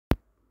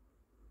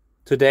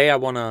Today I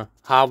want to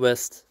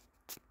harvest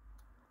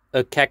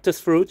a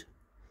cactus fruit.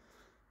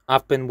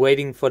 I've been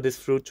waiting for this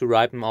fruit to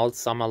ripen all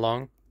summer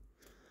long.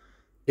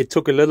 It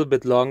took a little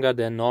bit longer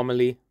than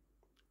normally,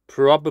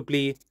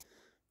 probably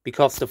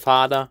because the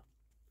father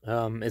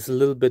is a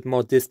little bit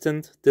more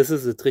distant. This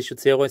is a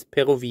Trichocereus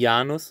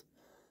peruvianus,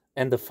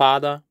 and the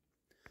father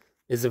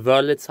is a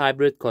Wörlitz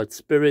hybrid called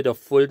SPIRIT of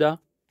Fulda.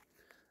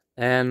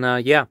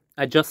 And yeah,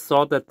 I just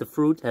saw that the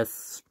fruit has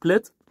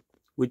split,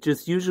 which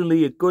is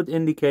usually a good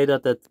indicator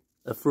that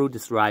a fruit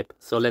is ripe.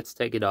 So let's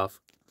take it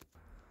off.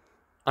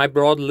 I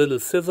brought a little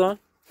scissor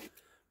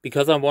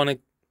because I want to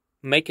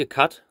make a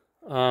cut.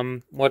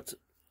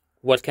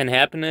 What can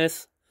happen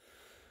is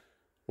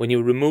when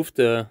you remove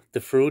the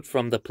fruit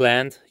from the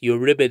plant, you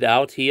rip it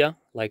out here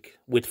like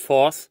with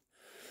force,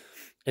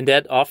 and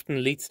that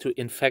often leads to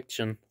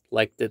infection.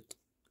 Like that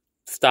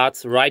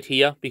starts right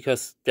here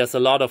because there's a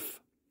lot of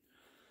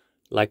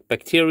like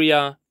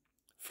bacteria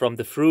from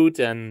the fruit,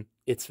 and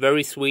it's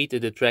very sweet.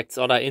 It attracts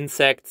other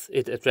insects.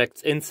 It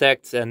attracts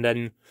insects, and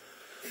then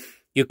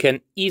you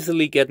can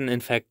easily get an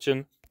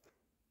infection.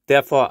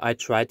 Therefore, I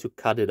try to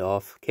cut it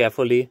off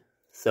carefully.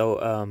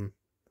 So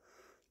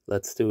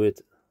let's do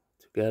it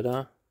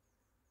together.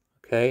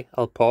 Okay,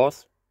 I'll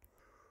pause.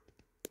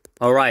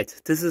 All right,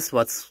 this is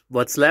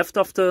what's left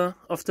of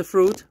the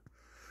fruit,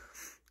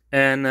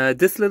 and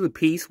this little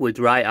piece will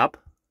dry up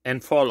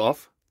and fall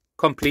off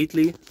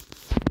completely.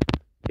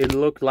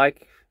 It'll look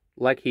like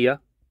here.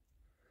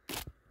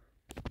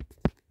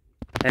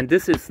 And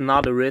this is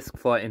not a risk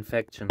for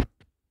infection.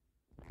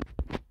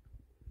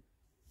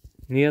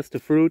 Here's the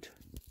fruit.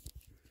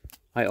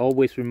 I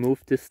always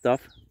remove this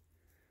stuff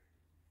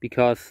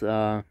because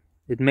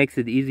it makes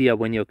it easier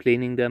when you're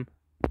cleaning them.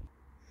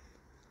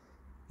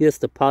 Here's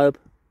the pulp.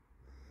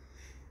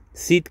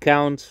 Seed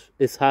count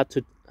is hard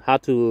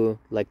to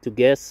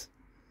guess.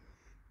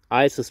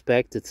 I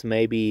suspect it's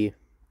maybe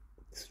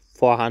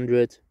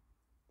 400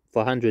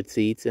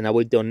 seeds, and I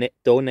will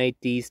donate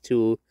these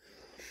to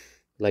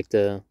like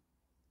the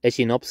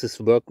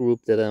Echinopsis work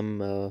group that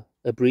I'm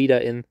a breeder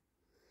in.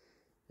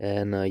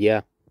 And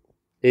yeah,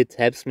 it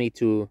helps me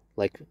to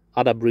like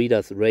other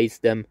breeders raise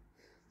them,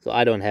 so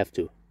I don't have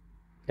to.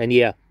 And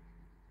yeah,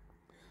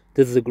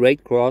 this is a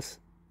great cross,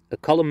 a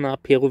columnar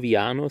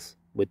peruvianus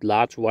with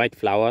large white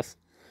flowers,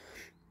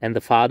 and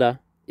the father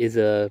is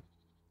a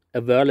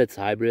Wörlitz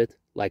hybrid,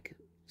 like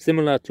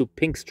similar to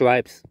pink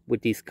stripes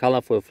with these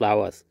colorful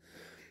flowers,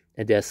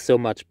 and there's so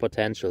much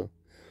potential.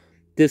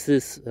 This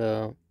is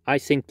I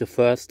think the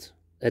first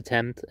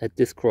attempt at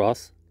this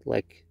cross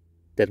like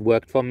that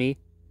worked for me.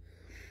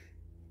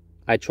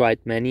 I tried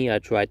many. I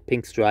tried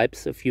pink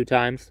stripes a few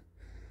times,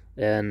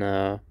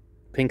 and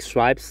pink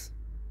stripes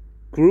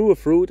grew a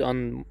fruit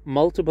on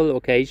multiple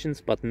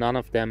occasions, but none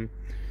of them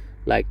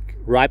like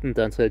ripened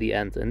until the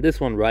end. And this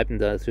one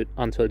ripened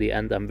until the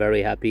end. I'm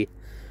very happy,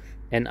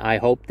 and I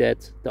hope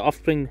that the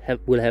offspring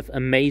will have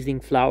amazing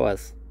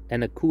flowers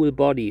and a cool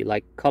body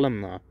like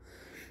columnar.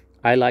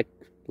 I like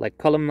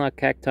columnar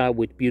cacti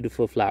with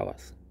beautiful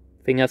flowers.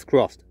 Fingers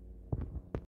crossed.